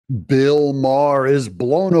Bill Maher is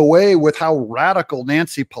blown away with how radical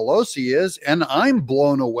Nancy Pelosi is, and I'm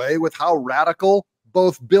blown away with how radical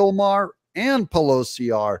both Bill Maher and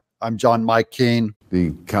Pelosi are. I'm John Mike Keane.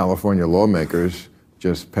 The California lawmakers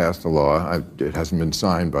just passed a law, it hasn't been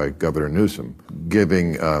signed by Governor Newsom,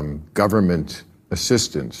 giving government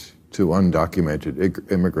assistance to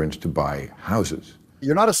undocumented immigrants to buy houses.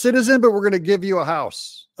 You're not a citizen, but we're going to give you a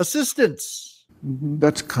house. Assistance.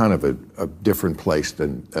 That's kind of a different place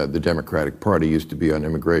than the Democratic Party used to be on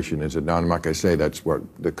immigration, is it not? I'm not going to say that's what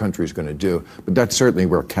the country's going to do, but that's certainly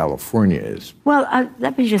where California is. Well,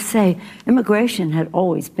 let me just say, immigration had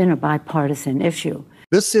always been a bipartisan issue.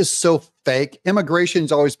 This is so fake.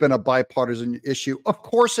 Immigration's always been a bipartisan issue. Of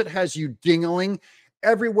course it has, you dingling.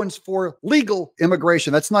 Everyone's for legal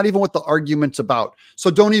immigration. That's not even what the argument's about. So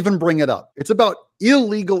don't even bring it up. It's about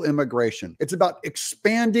illegal immigration. It's about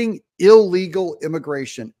expanding illegal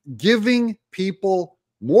immigration, giving people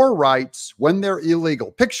more rights when they're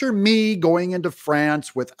illegal. Picture me going into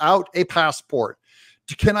France without a passport.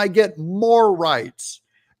 Can I get more rights?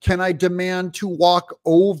 Can I demand to walk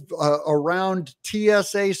around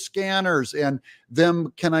TSA scanners and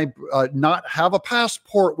them? Can I not have a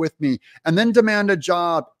passport with me and then demand a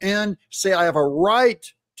job and say I have a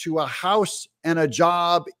right to a house and a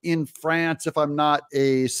job in France if I'm not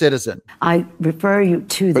a citizen? I refer you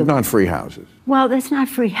to But not free houses. Well, that's not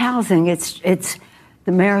free housing. It's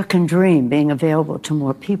the American dream being available to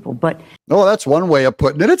more people. But no, that's one way of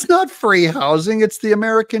putting it. It's not free housing. It's the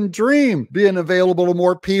American dream being available to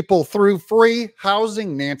more people through free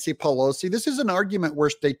housing, Nancy Pelosi. This is an argument where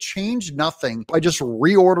they change nothing by just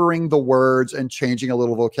reordering the words and changing a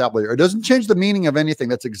little vocabulary. It doesn't change the meaning of anything.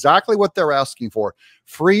 That's exactly what they're asking for.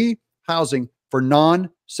 Free housing for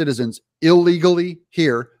non-citizens illegally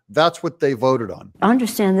here. That's what they voted on.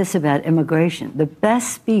 Understand this about immigration. The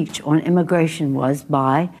best speech on immigration was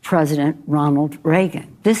by President Ronald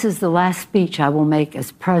Reagan. This is the last speech I will make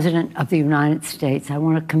as President of the United States. I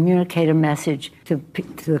want to communicate a message to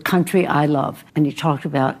the country I love. And he talked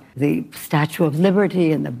about the Statue of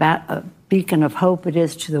Liberty and the beacon of hope it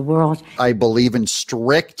is to the world. I believe in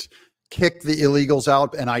strict kick the illegals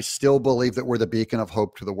out, and I still believe that we're the beacon of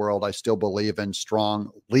hope to the world. I still believe in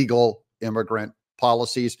strong legal immigrant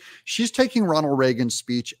policies. She's taking Ronald Reagan's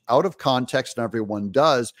speech out of context, and everyone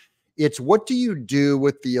does. It's what do you do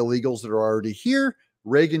with the illegals that are already here?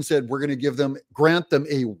 Reagan said, we're going to grant them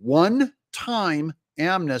a one-time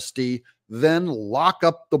amnesty, then lock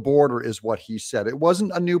up the border, is what he said. It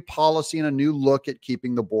wasn't a new policy and a new look at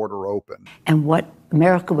keeping the border open. And what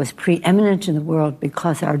America was preeminent in the world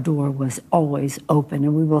because our door was always open,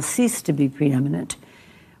 and we will cease to be preeminent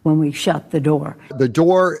when we shut the door. The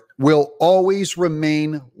door will always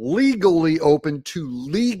remain legally open to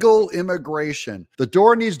legal immigration. The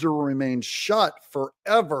door needs to remain shut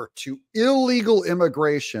forever to illegal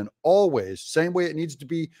immigration, always. Same way it needs to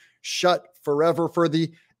be shut forever for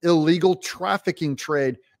the illegal trafficking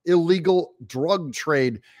trade, illegal drug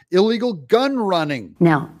trade, illegal gun running.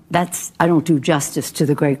 Now, I don't do justice to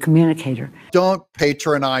the great communicator. Don't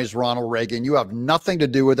patronize Ronald Reagan. You have nothing to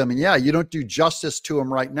do with him. And yeah, you don't do justice to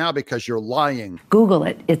him right now because you're lying. Google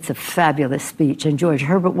it. It's a fabulous speech. And George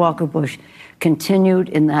Herbert Walker Bush continued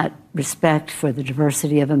in that respect for the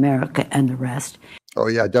diversity of America and the rest. Oh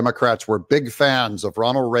yeah, Democrats were big fans of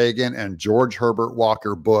Ronald Reagan and George Herbert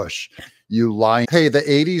Walker Bush. You lying. Hey, the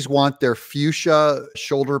 80s want their fuchsia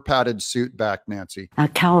shoulder-padded suit back, Nancy.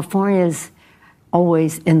 California's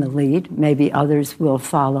always in the lead. Maybe others will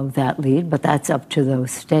follow that lead, but that's up to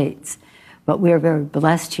those states. But we're very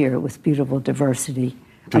blessed here with beautiful diversity.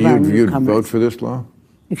 So you'd vote for this law?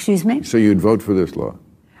 Excuse me? So you'd vote for this law?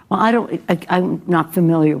 Well, I'm not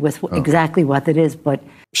familiar with exactly what that is, but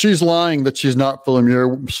she's lying that she's not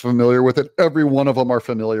familiar with it. Every one of them are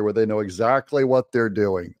familiar with it. They know exactly what they're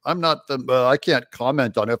doing. I can't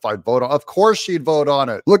comment on if I'd vote on. Of course she'd vote on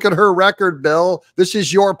it. Look at her record, Bill. This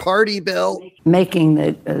is your party, Bill. Making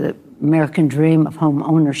the American dream of home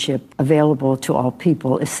ownership available to all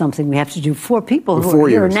people is something we have to do for people who are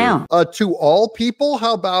here now. To all people?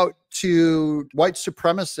 How about to white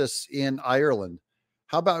supremacists in Ireland?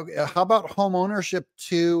 How about home ownership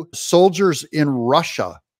to soldiers in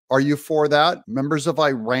Russia? Are you for that? Members of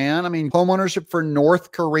Iran? I mean, home ownership for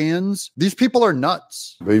North Koreans? These people are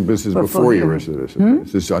nuts. This is before you're a citizen.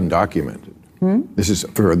 This is undocumented. This is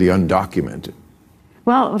for the undocumented.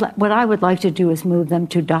 Well, what I would like to do is move them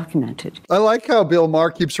to documented. I like how Bill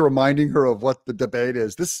Maher keeps reminding her of what the debate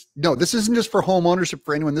is. This isn't just for home ownership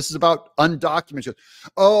for anyone. This is about undocumented.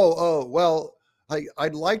 Well,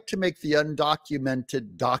 I'd like to make the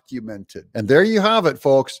undocumented documented. And there you have it,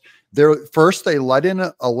 folks. First, they let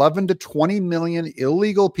in 11 to 20 million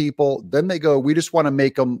illegal people. Then they go, we just want to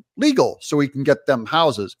make them legal so we can get them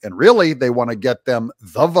houses. And really, they want to get them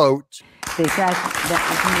the vote. The fact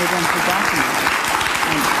that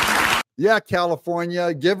yeah,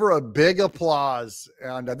 California, give her a big applause.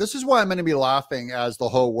 And this is why I'm going to be laughing as the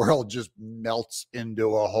whole world just melts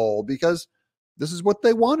into a hole, because this is what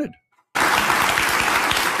they wanted.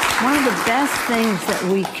 One of the best things that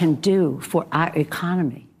we can do for our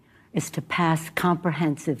economy is to pass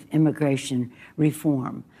comprehensive immigration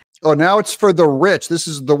reform. Oh, now it's for the rich. This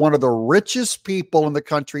is one of the richest people in the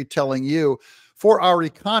country telling for our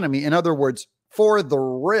economy, in other words, for the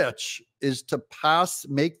rich, is to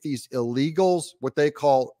make these illegals what they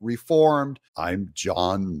call reformed. I'm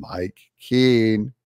John Mike Keene.